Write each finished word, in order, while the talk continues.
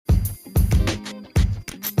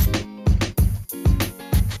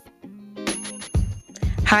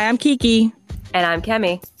Hi, I'm Kiki. And I'm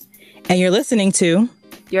Kemi. And you're listening to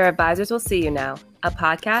Your Advisors Will See You Now, a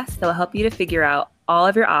podcast that will help you to figure out all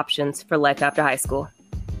of your options for life after high school.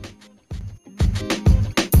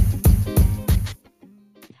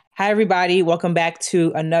 Hi, everybody. Welcome back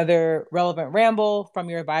to another Relevant Ramble from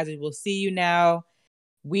Your Advisors Will See You Now.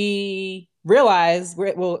 We realize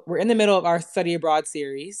we're in the middle of our Study Abroad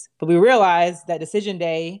series, but we realize that Decision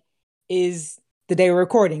Day is the day we're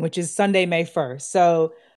recording, which is Sunday, May 1st.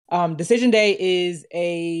 So Decision Day is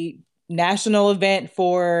a national event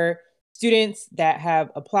for students that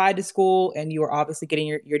have applied to school, and you are obviously getting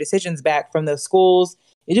your decisions back from those schools.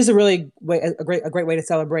 It's just a great way to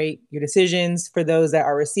celebrate your decisions for those that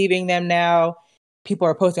are receiving them now. People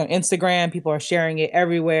are posting on Instagram, people are sharing it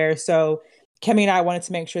everywhere. So Kemi and I wanted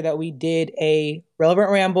to make sure that we did a relevant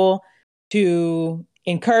ramble to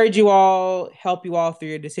encourage you all, help you all through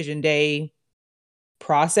your decision day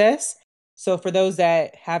process. So for those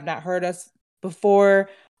that have not heard us before,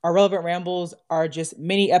 our relevant rambles are just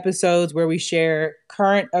mini episodes where we share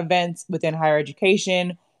current events within higher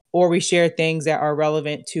education, or we share things that are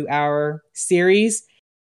relevant to our series.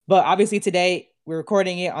 But obviously today we're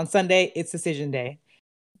recording it on Sunday. It's decision day.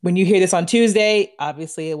 When you hear this on Tuesday,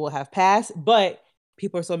 obviously it will have passed, but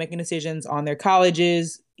people are still making decisions on their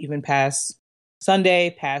colleges, even past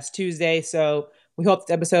Sunday, past Tuesday. So we hope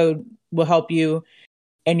this episode will help you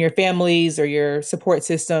and your families or your support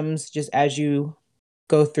systems just as you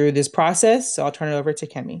go through this process. So I'll turn it over to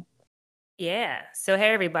Kemi. Yeah. So,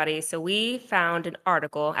 hey, everybody. So we found an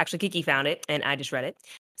article. Actually, Kiki found it, and I just read it.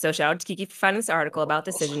 So shout out to Kiki for finding this article about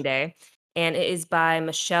Decision Day. And it is by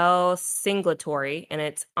Michelle Singletary, and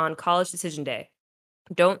it's on College Decision Day.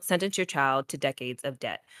 Don't sentence your child to decades of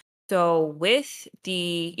debt. So with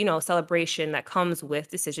the, celebration that comes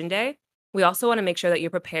with Decision Day, we also want to make sure that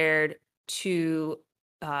you're prepared to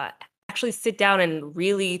actually sit down and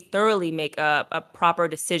really thoroughly make a proper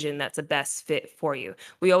decision that's the best fit for you.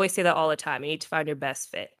 We always say that all the time. You need to find your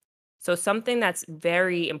best fit. So something that's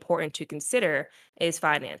very important to consider is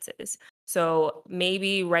finances. So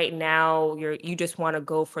maybe right now you just want to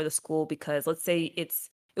go for the school because let's say it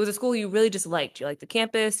was a school you really just liked. You liked the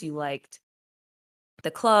campus, you liked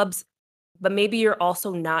the clubs, but maybe you're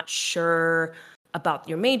also not sure about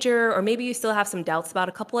your major, or maybe you still have some doubts about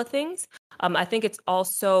a couple of things. I think it's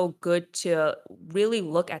also good to really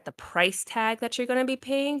look at the price tag that you're going to be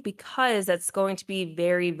paying, because that's going to be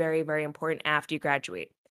very, very, very important after you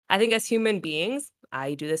graduate. I think as human beings,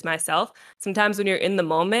 I do this myself. Sometimes when you're in the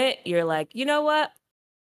moment, you're like, you know what?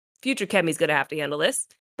 Future Kemi's going to have to handle this.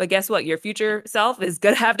 But guess what? Your future self is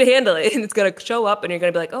going to have to handle it. And it's going to show up and you're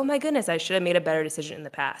going to be like, oh my goodness, I should have made a better decision in the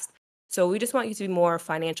past. So we just want you to be more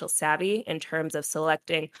financial savvy in terms of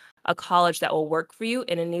selecting a college that will work for you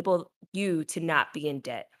and enable you to not be in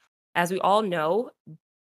debt. As we all know,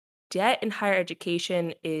 debt in higher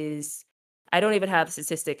education is, I don't even have a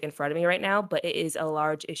statistic in front of me right now, but it is a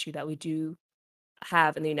large issue that we do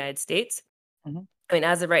have in the United States. Mm-hmm. I mean,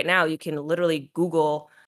 as of right now, you can literally Google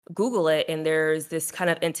it, and there's this kind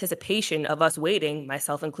of anticipation of us waiting,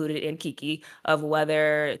 myself included and Kiki, of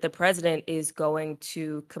whether the president is going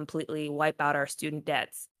to completely wipe out our student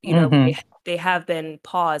debts. They have been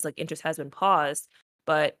paused, like interest has been paused,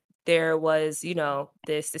 but there was,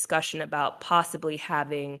 this discussion about possibly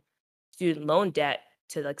having student loan debt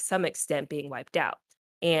to like some extent being wiped out.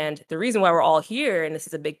 And the reason why we're all here, and this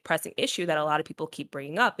is a big pressing issue that a lot of people keep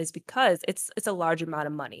bringing up, is because it's a large amount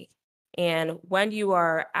of money. And when you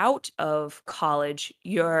are out of college,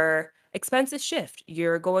 your expenses shift.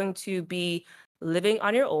 You're going to be living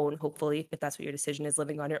on your own, hopefully, if that's what your decision is,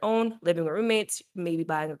 living on your own, living with roommates, maybe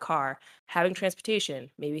buying a car, having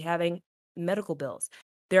transportation, maybe having medical bills.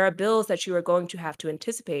 There are bills that you are going to have to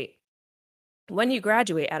anticipate when you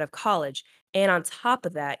graduate out of college. And on top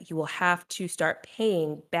of that, you will have to start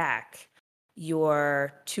paying back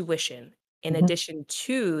your tuition in addition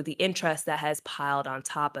to the interest that has piled on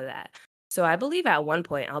top of that. So I believe at one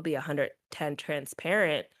point, I'll be 110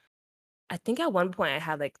 transparent. I think at one point I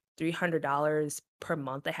had like $300 per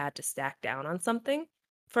month I had to stack down on something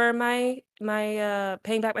for my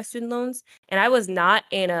paying back my student loans. And I was not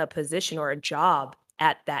in a position or a job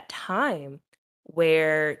at that time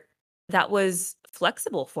where that was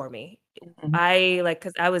flexible for me.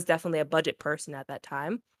 Because I was definitely a budget person at that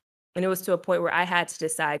time. And it was to a point where I had to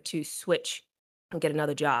decide to switch and get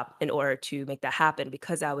another job in order to make that happen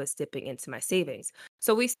because I was dipping into my savings.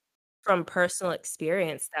 So we see from personal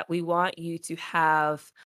experience that we want you to have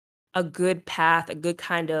a good path, a good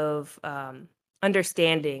kind of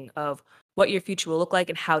understanding of what your future will look like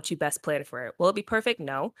and how to best plan for it. Will it be perfect?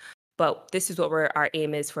 No. but this is what our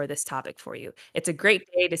aim is for this topic for you. It's a great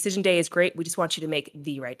day. Decision day is great. We just want you to make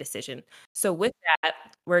the right decision. So with that,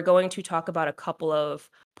 we're going to talk about a couple of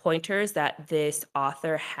pointers that this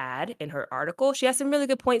author had in her article. She has some really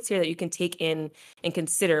good points here that you can take in and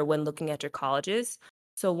consider when looking at your colleges.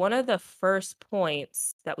 So one of the first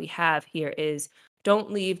points that we have here is don't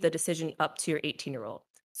leave the decision up to your 18-year-old.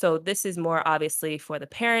 So this is more obviously for the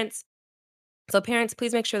parents. So parents,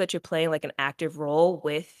 please make sure that you're playing like an active role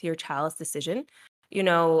with your child's decision. You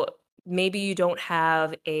know, maybe you don't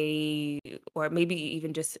have or maybe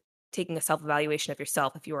even just taking a self-evaluation of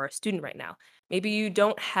yourself if you are a student right now. Maybe you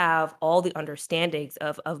don't have all the understandings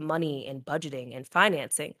of money and budgeting and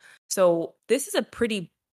financing. So this is a pretty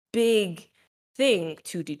big thing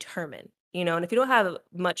to determine, and if you don't have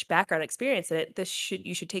much background experience in it,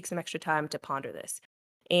 you should take some extra time to ponder this.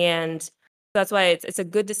 And that's why it's a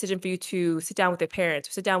good decision for you to sit down with your parents,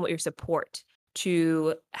 or sit down with your support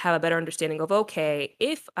to have a better understanding of, okay,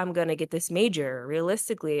 if I'm going to get this major,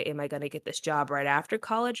 realistically, am I going to get this job right after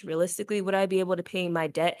college? Realistically, would I be able to pay my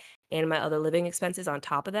debt and my other living expenses on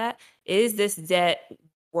top of that? Is this debt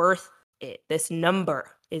worth it? This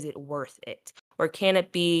number, is it worth it? Or can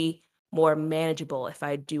it be more manageable if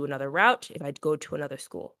I do another route, if I go to another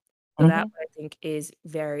school? So that I think is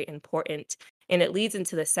very important. And it leads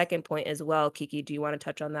into the second point as well. Kiki, do you want to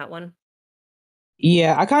touch on that one?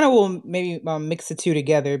 Yeah, I kind of will maybe mix the two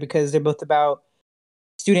together because they're both about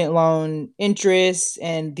student loan interest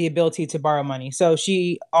and the ability to borrow money. So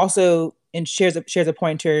she also shares a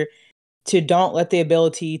pointer to don't let the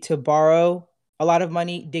ability to borrow a lot of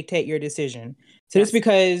money dictate your decision. So Yes. just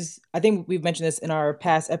because I think we've mentioned this in our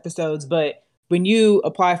past episodes, but when you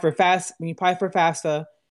apply for FAFSA,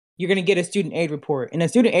 you're going to get a student aid report, and a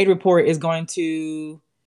student aid report is going to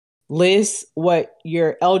list what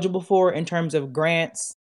you're eligible for in terms of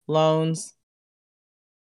loans,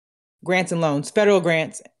 grants and loans, federal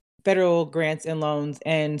grants and loans,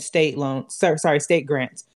 and state loans. Sorry, state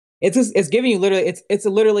grants. It's giving you it's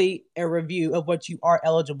literally a review of what you are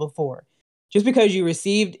eligible for. Just because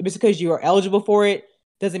you are eligible for it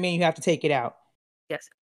doesn't mean you have to take it out. Yes.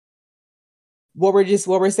 What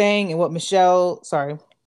we're saying, and what Michelle, sorry,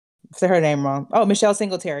 say her name wrong. Oh, Michelle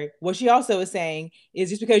Singletary. What she also is saying is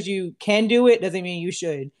just because you can do it doesn't mean you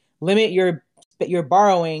should. Limit your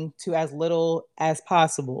borrowing to as little as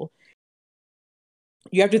possible.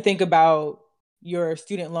 You have to think about your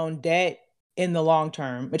student loan debt in the long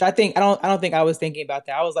term, which I don't think I was thinking about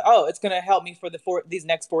that. I was like, oh, it's going to help me for these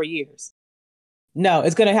next 4 years. No,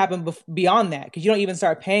 it's going to happen beyond that because you don't even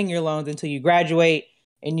start paying your loans until you graduate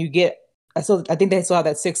and you get. I think they still have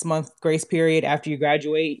that 6 month grace period after you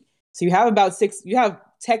graduate. So you have you have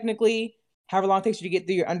technically however long it takes you to get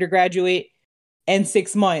through your undergraduate and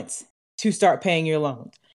 6 months to start paying your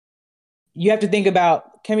loans. You have to think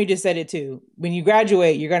about, Kemi just said it too. When you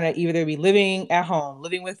graduate, you're going to either be living at home,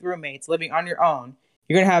 living with roommates, living on your own.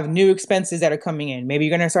 You're going to have new expenses that are coming in. Maybe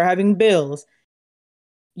you're going to start having bills.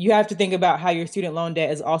 You have to think about how your student loan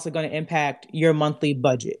debt is also going to impact your monthly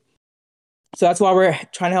budget. So that's why we're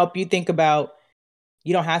trying to help you think about,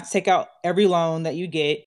 you don't have to take out every loan that you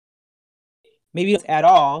get. Maybe at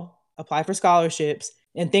all, apply for scholarships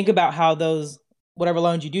and think about how whatever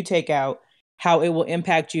loans you do take out, how it will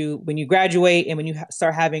impact you when you graduate and when you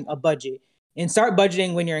start having a budget. And start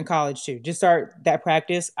budgeting when you're in college too. Just start that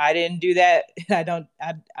practice. I didn't do that.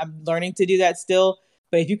 I'm learning to do that still.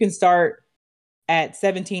 But if you can start at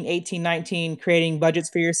 17, 18, 19, creating budgets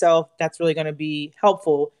for yourself, that's really going to be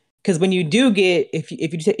helpful. Because when you do get, if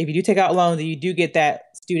you do take out loans and you do get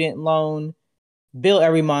that student loan bill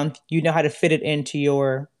every month, you know how to fit it into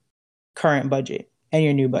your current budget and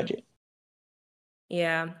your new budget.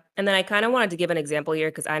 Yeah. And then I kind of wanted to give an example here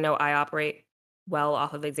because I know I operate well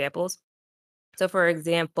off of examples. So for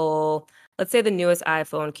example, let's say the newest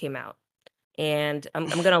iPhone came out, and I'm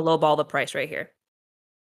going to lowball the price right here.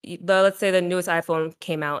 Let's say the newest iPhone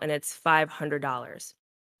came out and it's $500.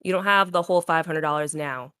 You don't have the whole $500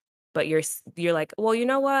 now, but you're like, well, you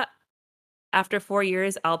know what? After 4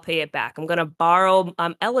 years, I'll pay it back.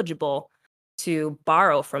 I'm eligible to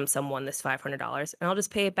borrow from someone this $500, and I'll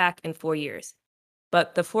just pay it back in 4 years.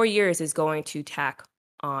 But the 4 years is going to tack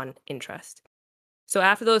on interest. So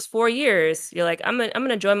after those 4 years, you're like, I'm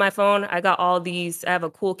gonna enjoy my phone. I have a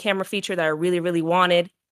cool camera feature that I really, really wanted.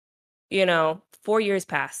 4 years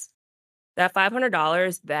pass. That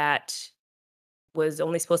 $500 that was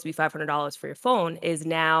only supposed to be $500 for your phone is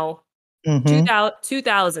now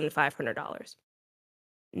 $2,500.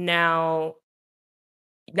 Now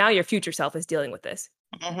your future self is dealing with this.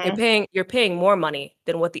 You're paying more money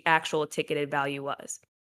than what the actual ticketed value was.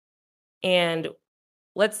 And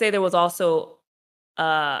let's say there was also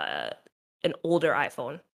uh, an older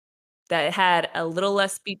iPhone that had a little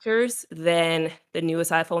less features than the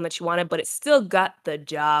newest iPhone that you wanted, but it still got the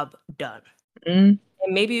job done. Mm.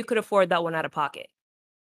 And maybe you could afford that one out of pocket.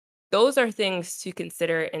 Those are things to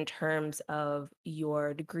consider in terms of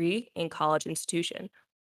your degree in college institution.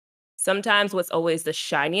 Sometimes what's always the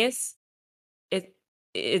shiniest, it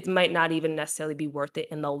it might not even necessarily be worth it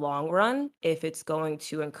in the long run if it's going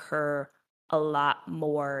to incur a lot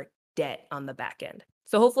more debt on the back end.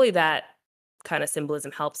 So hopefully that kind of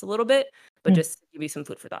symbolism helps a little bit, but Mm. just to give you some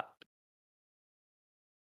food for thought.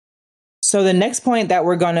 So the next point that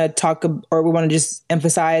we're going to or we want to just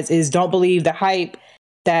emphasize is don't believe the hype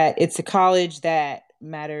that it's the college that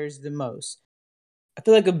matters the most. I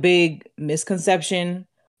feel like a big misconception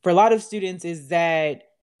for a lot of students is that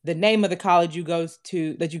the name of the college you go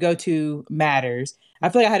to matters. I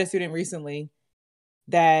feel like I had a student recently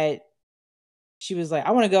that she was like,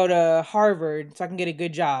 I want to go to Harvard so I can get a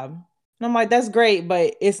good job. And I'm like, that's great,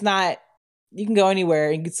 but it's not, you can go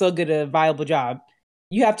anywhere and still get a viable job.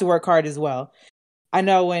 You have to work hard as well. I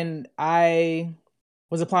know when I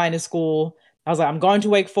was applying to school, I was like, I'm going to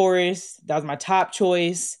Wake Forest. That was my top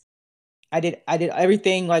choice. I did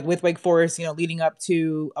everything like with Wake Forest, leading up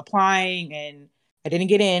to applying, and I didn't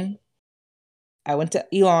get in. I went to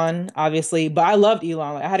Elon, obviously, but I loved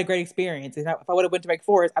Elon. Like, I had a great experience. And if I would have went to Wake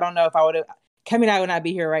Forest, I don't know if I would have. Kemi and I would not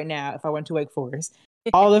be here right now if I went to Wake Forest.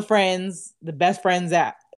 All the friends, the best friends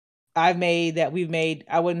that we've made,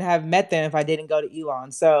 I wouldn't have met them if I didn't go to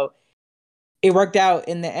Elon. So it worked out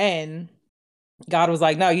in the end. God was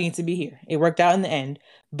like, no, you need to be here. It worked out in the end.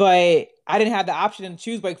 But I didn't have the option to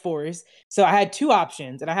choose Wake Forest. So I had two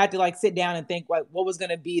options, and I had to like sit down and think like what was going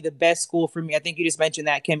to be the best school for me. I think you just mentioned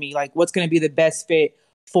that, Kimmy, like what's going to be the best fit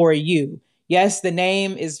for you. Yes, the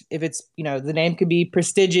name is, if it's, the name could be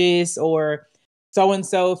prestigious, or so and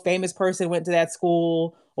so famous person went to that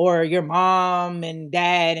school, or your mom and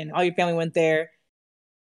dad and all your family went there.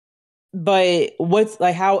 But what's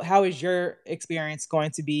like how is your experience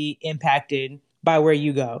going to be impacted by where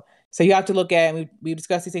you go? So you have to look at, we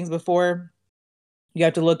discussed these things before. You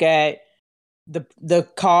have to look at the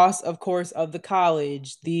cost, of course, of the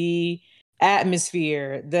college, the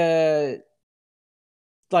atmosphere, the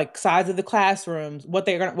like size of the classrooms, what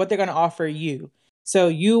they're gonna offer you. So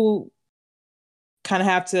you kind of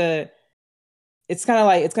have to, it's kind of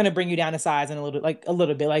like it's going to bring you down to size in a little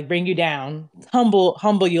bit, like bring you down,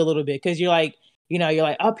 humble you a little bit, because you're like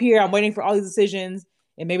up here, I'm waiting for all these decisions,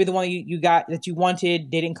 and maybe the one you got that you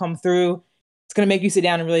wanted didn't come through. It's going to make you sit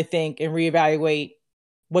down and really think and reevaluate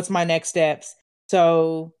what's my next steps.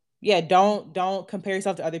 So yeah, don't compare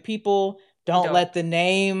yourself to other people. Don't Don't. let the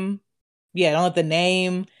name, yeah, don't let the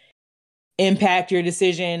name impact your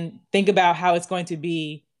decision. Think about how it's going to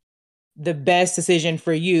be the best decision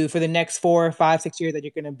for you for the next 4, 5, 6 years that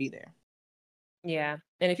you're going to be there. Yeah.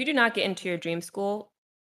 And if you do not get into your dream school,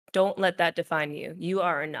 don't let that define you. You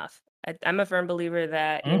are enough. I'm a firm believer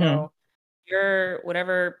that, Mm-hmm. your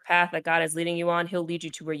whatever path that God is leading you on, he'll lead you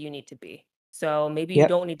to where you need to be. So maybe you Yep.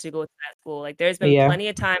 don't need to go to that school. Like there's been Yeah. plenty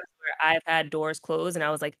of times where I've had doors closed and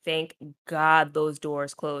I was like, thank God those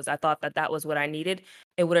doors closed. I thought that that was what I needed.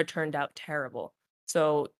 It would have turned out terrible.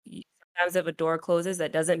 So sometimes if a door closes,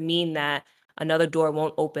 that doesn't mean that another door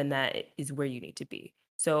won't open that is where you need to be.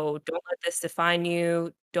 So don't let this define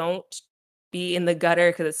you. Don't be in the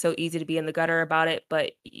gutter because it's so easy to be in the gutter about it,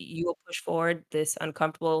 but you will push forward. This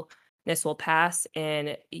uncomfortableness will pass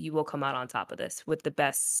and you will come out on top of this with the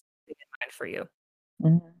best thing in mind for you.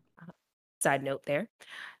 Mm-hmm. Uh, Side note there.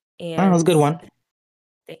 Oh, that was a And good one.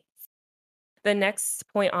 th- the next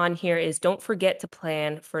point on here is don't forget to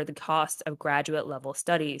plan for the cost of graduate level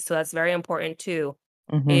studies. So that's very important too.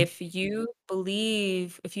 Mm-hmm. If you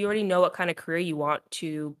already know what kind of career you want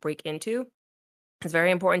to break into, it's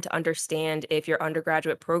very important to understand if your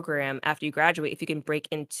undergraduate program, after you graduate, if you can break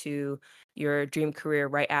into your dream career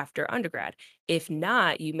right after undergrad. If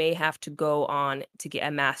not, you may have to go on to get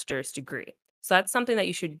a master's degree. So that's something that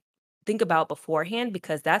you should think about beforehand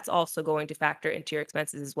because that's also going to factor into your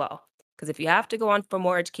expenses as well. Because if you have to go on for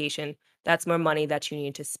more education, that's more money that you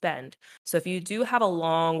need to spend. So if you do have a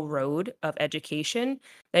long road of education,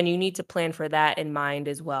 then you need to plan for that in mind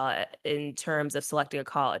as well in terms of selecting a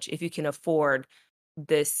college. If you can afford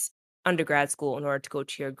this undergrad school in order to go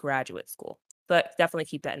to your graduate school. But definitely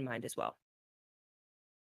keep that in mind as well.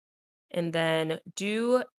 And then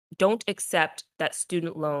don't accept that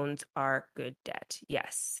student loans are good debt.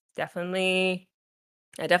 Yes, definitely.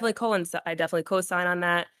 I definitely co-sign on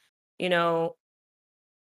that. You know,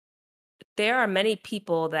 there are many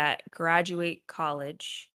people that graduate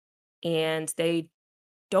college and they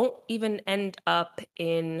don't even end up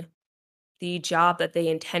in the job that they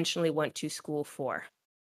intentionally went to school for.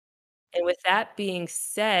 And with that being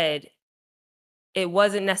said, it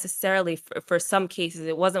wasn't necessarily for some cases,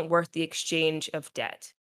 it wasn't worth the exchange of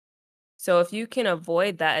debt. So if you can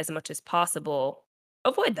avoid that as much as possible,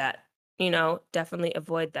 avoid that. Definitely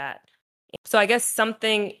avoid that. So I guess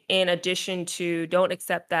something in addition to don't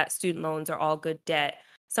accept that student loans are all good debt,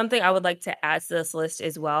 something I would like to add to this list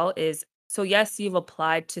as well is, so yes, you've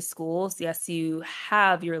applied to schools. Yes, you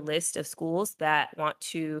have your list of schools that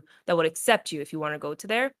would accept you if you want to go to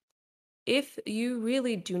there. If you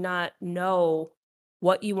really do not know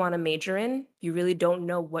what you want to major in, you really don't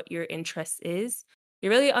know what your interest is,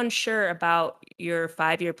 you're really unsure about your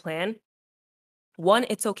 5-year plan, one,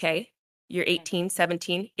 it's okay. You're 18,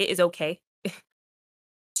 17, it is okay.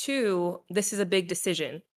 Two, this is a big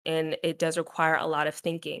decision and it does require a lot of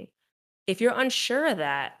thinking. If you're unsure of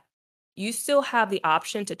that, you still have the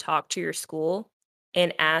option to talk to your school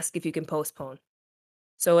and ask if you can postpone.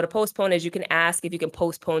 So what a postpone is, you can ask if you can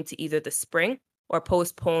postpone to either the spring or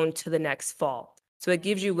postpone to the next fall. So it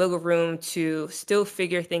gives you wiggle room to still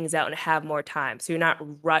figure things out and have more time. So you're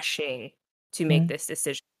not rushing to make Mhm. this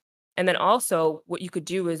decision. And then also what you could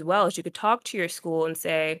do as well is you could talk to your school and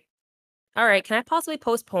say, all right, can I possibly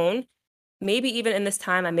postpone? Maybe even in this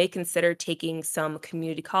time, I may consider taking some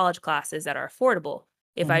community college classes that are affordable.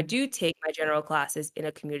 If I Mhm. do take my general classes in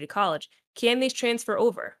a community college, can these transfer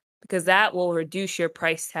over? Because that will reduce your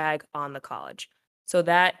price tag on the college. So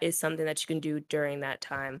that is something that you can do during that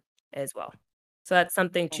time as well. So that's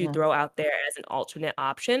something to Mhm. throw out there as an alternate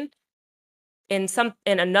option. And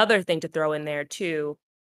another thing to throw in there too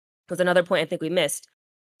was another point I think we missed.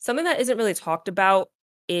 Something that isn't really talked about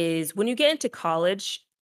is when you get into college,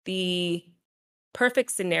 the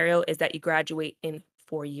perfect scenario is that you graduate in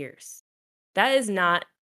 4 years. That is not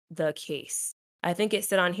the case. I think it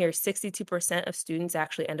said on here 62% of students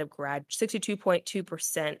actually end up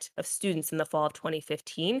 62.2% of students in the fall of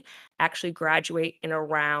 2015 actually graduate in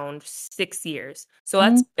around 6 years. So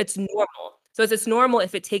Mhm. it's normal. So it's normal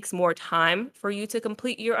if it takes more time for you to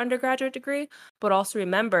complete your undergraduate degree, but also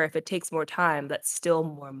remember if it takes more time, that's still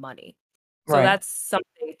more money. So Right. that's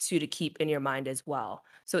something to keep in your mind as well.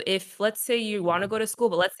 So if let's say you want to go to school,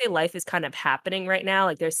 but let's say life is kind of happening right now,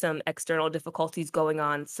 like there's some external difficulties going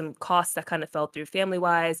on, some costs that kind of fell through family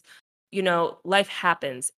wise, life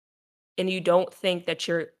happens and you don't think that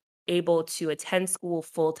you're able to attend school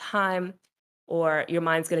full time or your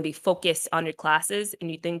mind's going to be focused on your classes and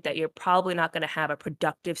you think that you're probably not going to have a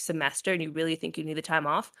productive semester and you really think you need the time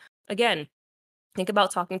off. Again, think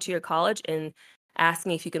about talking to your college and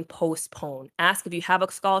asking if you can postpone. Ask if you have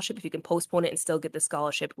a scholarship, if you can postpone it and still get the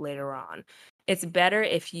scholarship later on. It's better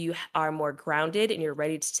if you are more grounded and you're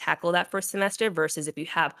ready to tackle that first semester versus if you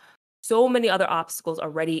have so many other obstacles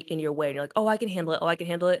already in your way and you're like, oh, I can handle it. Oh, I can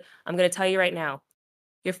handle it. I'm going to tell you right now,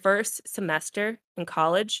 your first semester in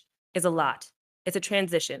college is a lot. It's a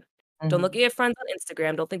transition. Don't look at Mhm. your friends on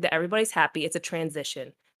Instagram. Don't think that everybody's happy. It's a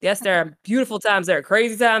transition. Yes, there are beautiful times, there are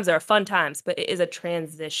crazy times, there are fun times, but it is a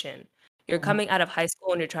transition. You're Mhm. coming out of high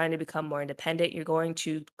school and you're trying to become more independent. You're going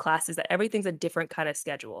to classes that everything's a different kind of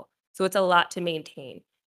schedule. So it's a lot to maintain.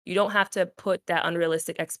 You don't have to put that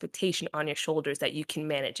unrealistic expectation on your shoulders that you can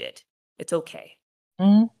manage it. It's okay.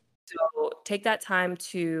 Mhm. So take that time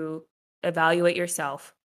to evaluate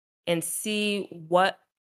yourself and see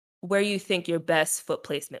where you think your best foot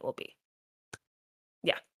placement will be.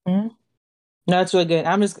 Yeah. Mhm. No, that's really good.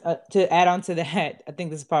 I'm just to add on to that. I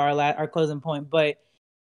think this is probably our closing point, but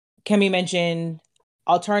Kemi mentioned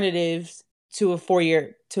alternatives to a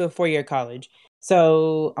 4-year college.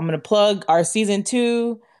 So I'm gonna plug our season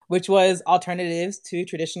 2, which was alternatives to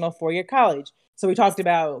traditional 4-year college. So we talked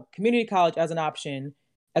about community college as an option,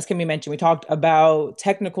 as Kemi mentioned. We talked about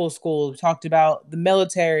technical schools. We talked about the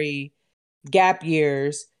military, gap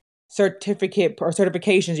years, certificate or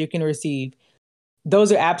certifications you can receive.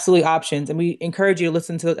 Those are absolutely options. And we encourage you to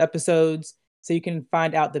listen to those episodes so you can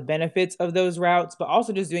find out the benefits of those routes, but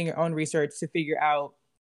also just doing your own research to figure out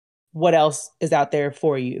what else is out there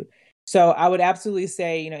for you. So I would absolutely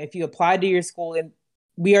say, if you applied to your school, and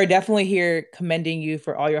we are definitely here commending you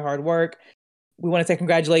for all your hard work. We want to say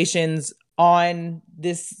congratulations on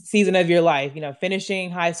this season of your life,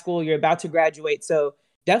 finishing high school, you're about to graduate. So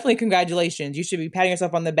definitely congratulations. You should be patting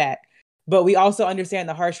yourself on the back. But we also understand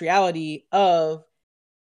the harsh reality of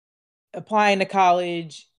applying to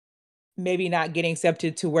college, maybe not getting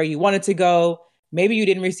accepted to where you wanted to go. Maybe you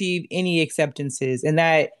didn't receive any acceptances. And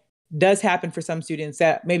that does happen for some students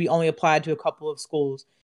that maybe only applied to a couple of schools.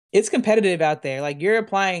 It's competitive out there. Like you're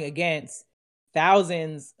applying against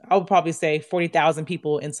thousands, I would probably say 40,000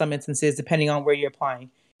 people in some instances, depending on where you're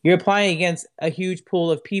applying. You're applying against a huge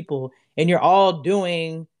pool of people, and you're all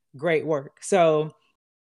doing great work. So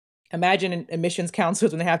imagine admissions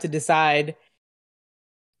counselors when they have to decide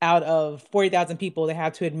out of 40,000 people, they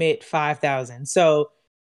have to admit 5,000. So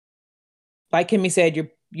like Kimmy said,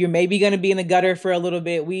 you're maybe going to be in the gutter for a little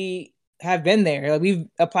bit. We have been there. Like, we've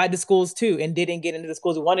applied to schools too and didn't get into the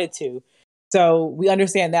schools we wanted to. So we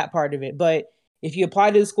understand that part of it. But if you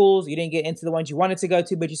apply to the schools, you didn't get into the ones you wanted to go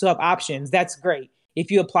to, but you still have options, that's great. If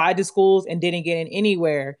you applied to schools and didn't get in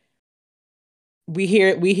anywhere, we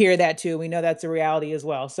hear that too. We know that's a reality as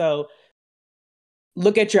well. So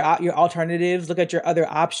look at your alternatives, look at your other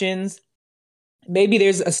options. Maybe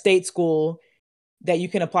there's a state school that you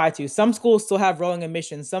can apply to. Some schools still have rolling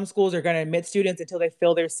admissions. Some schools are going to admit students until they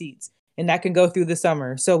fill their seats, and that can go through the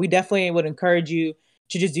summer. So we definitely would encourage you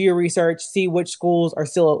to just do your research, see which schools are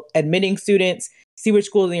still admitting students, see which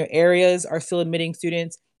schools in your areas are still admitting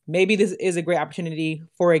students. Maybe this is a great opportunity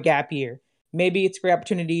for a gap year. Maybe it's a great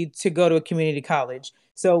opportunity to go to a community college.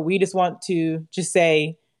 So we just want to just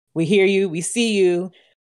say, we hear you, we see you.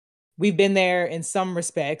 We've been there in some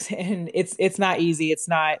respects, and it's not easy. It's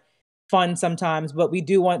not fun sometimes, but we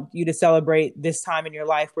do want you to celebrate this time in your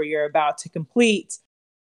life where you're about to complete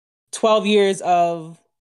 12 years of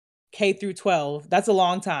K through 12. That's a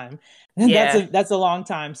long time. Yeah. That's a long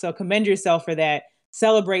time. So commend yourself for that.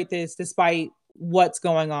 Celebrate this despite what's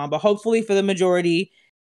going on. But hopefully for the majority,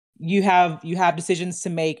 you have decisions to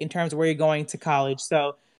make in terms of where you're going to college.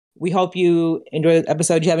 So we hope you enjoy the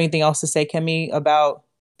episode. Do you have anything else to say, Kimmy, about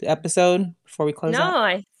the episode before we close out? No,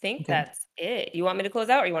 I think that's it. You want me to close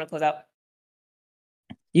out, or you want to close out?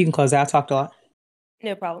 You can close out. I talked a lot.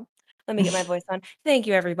 No problem. Let me get my voice on. Thank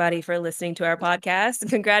you, everybody, for listening to our podcast.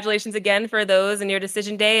 Congratulations again for those in your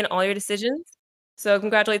decision day and all your decisions. So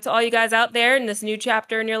congratulate to all you guys out there in this new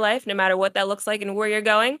chapter in your life, no matter what that looks like and where you're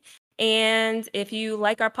going. And if you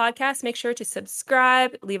like our podcast, make sure to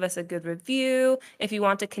subscribe, leave us a good review. If you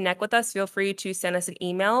want to connect with us, feel free to send us an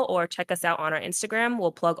email or check us out on our Instagram.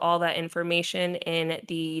 We'll plug all that information in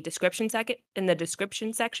the description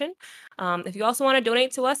section. If you also want to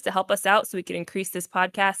donate to us to help us out so we can increase this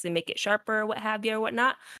podcast and make it sharper, what have you, or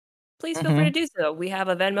whatnot, please feel free to do so. We have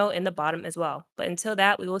a Venmo in the bottom as well. But until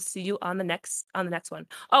that, we will see you on the next one.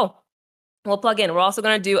 Oh, we'll plug in. We're also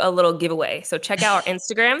going to do a little giveaway. So check out our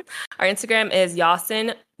Instagram. Our Instagram is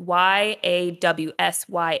Yawsyn, YAWSYN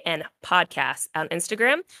podcast on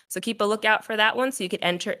Instagram. So keep a lookout for that one so you can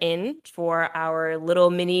enter in for our little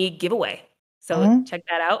mini giveaway. So check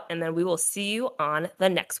that out, and then we will see you on the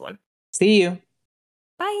next one. See you.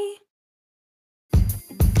 Bye.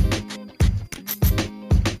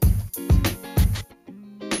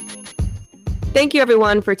 Thank you,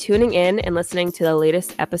 everyone, for tuning in and listening to the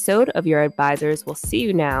latest episode of Your Advisors Will See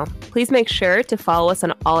You Now. Please make sure to follow us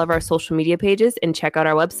on all of our social media pages and check out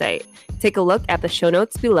our website. Take a look at the show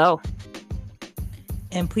notes below.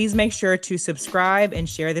 And please make sure to subscribe and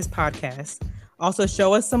share this podcast. Also,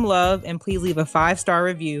 show us some love and please leave a 5-star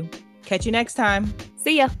review. Catch you next time.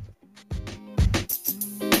 See ya.